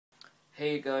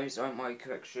Hey guys, I'm Mike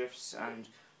Shifts, and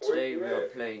today we are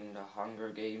playing the Hunger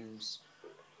Games.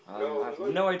 I have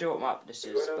no idea what map this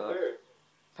is, but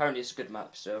apparently it's a good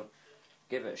map, so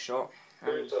give it a shot,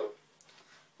 and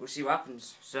we'll see what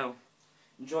happens. So,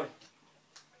 enjoy.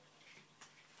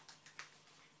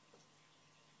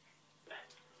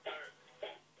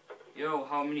 Yo,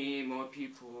 how many more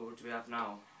people do we have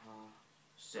now?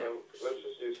 6. Let's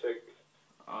just do 6.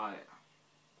 Alright.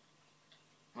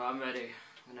 Well, I'm ready,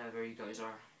 whenever you guys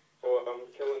are. Oh, I'm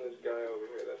killing this guy over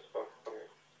here, that's fucking.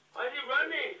 Why is he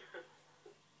running?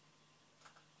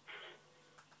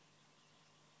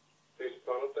 Do you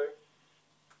spawn up there?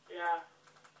 Yeah.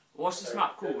 What's this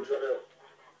map called?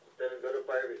 Then go to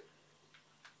pirate.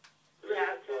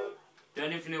 Yeah, too.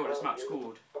 Don't even know what this map's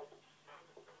called.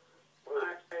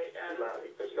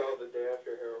 It's called the day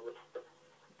after Hero.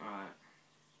 Alright.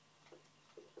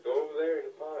 Go over there in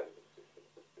the pod.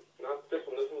 Not this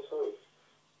one, this one's host.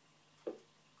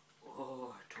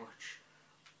 Oh, torch.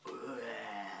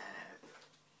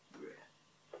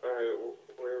 Alright,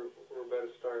 we're about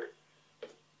to start.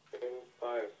 In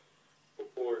 5,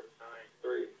 4,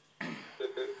 3, 2,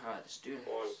 Alright, let's do this.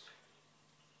 1.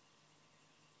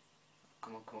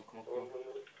 Come on.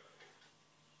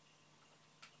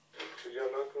 Did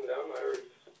y'all not come down? I already.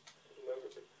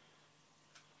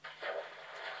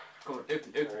 Come on,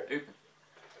 open.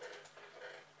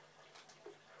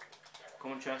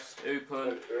 Come on, chest,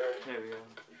 open. There we go.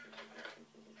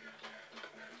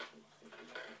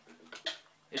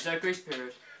 Is there a grace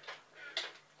period?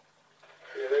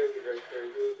 Yeah, there's a grace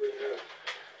period. Who's in that?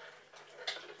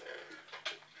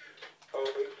 Oh,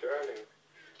 he's drowning.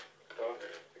 Oh.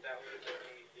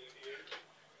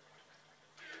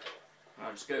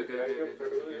 Alright, let's go.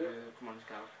 Come on, let's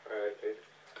go. Alright, dude.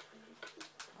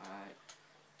 Alright.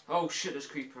 Oh shit, there's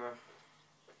creeper.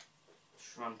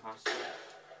 Just run past it.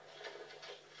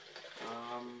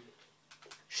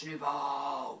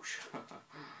 Snowballs!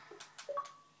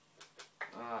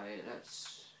 Alright,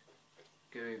 let's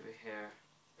go over here.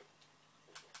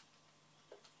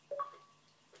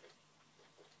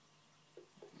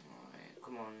 Alright,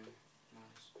 come on.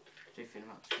 Nice. Do you think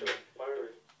that's good? Fire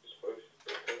is supposed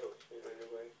to fail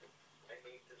anyway. I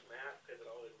hate this map because it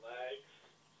always lags.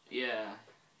 Yeah,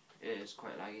 it is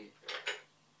quite laggy.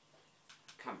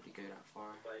 Can't really go that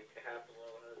far. Like half the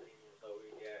world hasn't even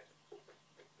loaded yet.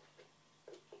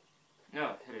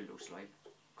 No, hello little slide.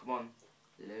 Come on,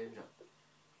 load up.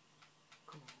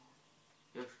 Come on.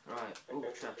 Yes, right. Oh,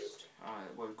 chest.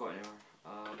 Alright, what we've got anywhere?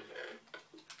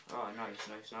 Alright, nice.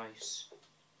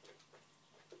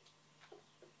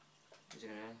 Is it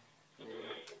gonna? Yeah.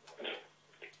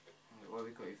 Alright, what have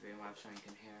we got over here? I have something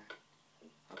in here.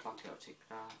 A bucket, I'll take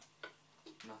that.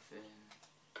 Nothing.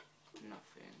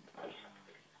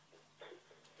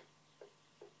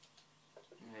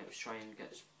 Yeah, let's try and get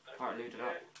this part loaded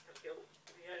up.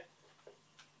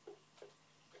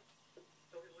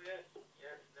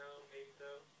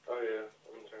 Oh yeah,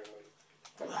 I'm turning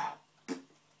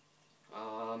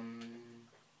on.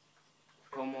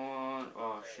 Come on.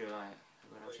 Oh shit, I'm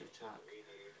gonna have to attack.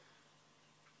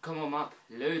 Come on, map.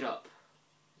 Load up.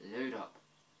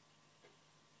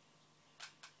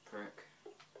 Prick.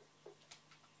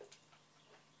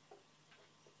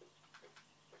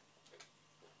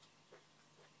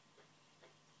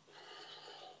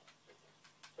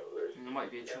 There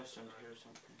might be a chest under here or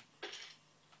something.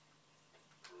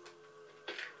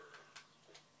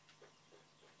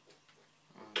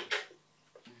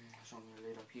 That's not gonna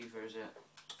load up either, is it?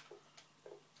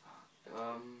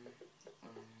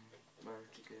 Where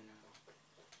to go now?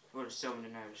 Oh, there's someone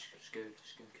in there. Let's go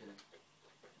kill him.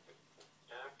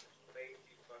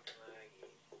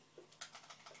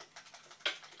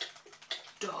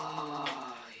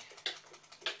 Die!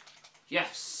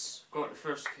 Yes! Got the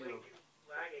first kill. I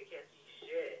can't see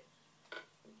shit.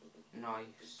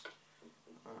 Nice.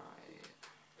 Alright.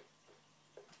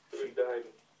 Who died?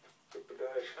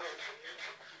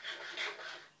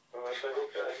 Oh, I thought he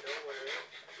died.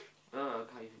 Oh, I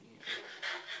can't even hear.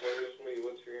 Where's me?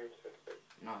 What's your ancestor?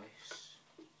 Nice.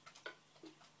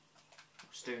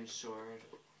 Stone sword.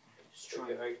 Let's try.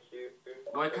 IQ.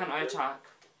 Why can't I attack?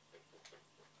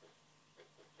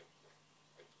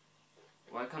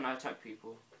 Why can't I attack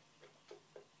people?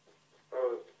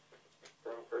 Oh,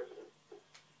 wrong person.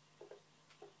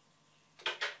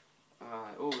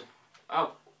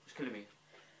 Oh, it's killing me.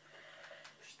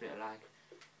 Just a bit of lag.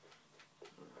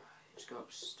 Alright, let's go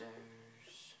upstairs.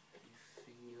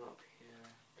 Anything new up here?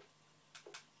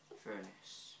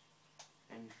 Furnace.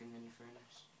 Anything in the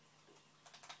furnace?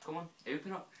 Come on,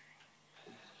 open up.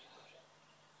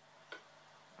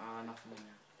 Nothing in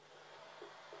there.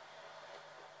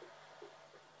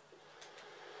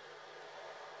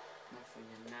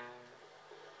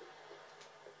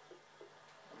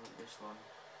 this one.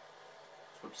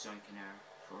 There's probably something in there,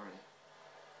 surely.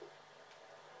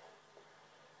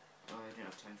 Oh, I didn't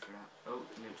have time for that. Oh,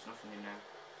 no, there's nothing in there.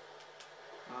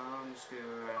 Let's go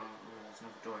around. Oh, there's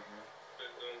another door here.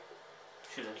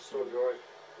 Should have Still some. George.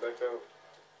 Back out.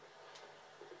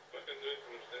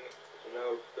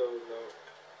 No, still no.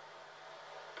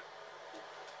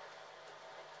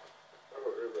 Oh,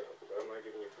 I'm not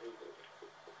giving you food.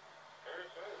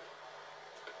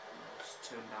 Let's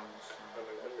turn down this I'm one.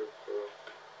 an under pro.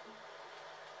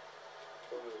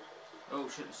 Oh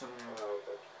shit, there's something there. Wow,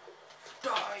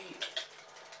 Die!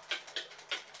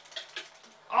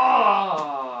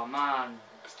 Oh man!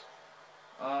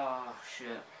 Oh shit.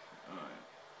 Alright.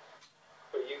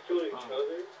 but you killed each Oh.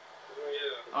 other?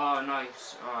 Yeah. Oh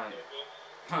nice, alright.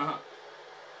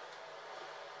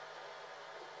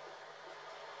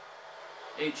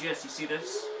 Hey GS, you see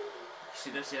this? You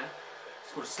see this, yeah?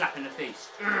 It's called a slap in the face.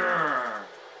 Urgh.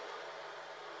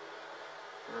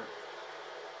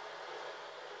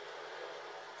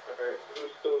 Alright,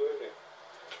 who's still in it?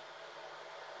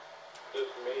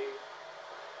 Just me.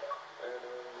 And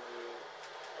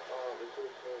oh, this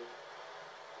is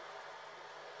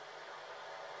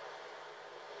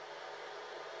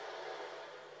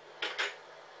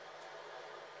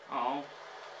Oh.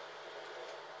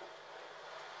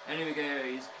 Anyway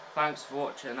guys, thanks for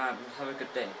watching and have a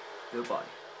good day.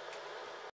 Goodbye.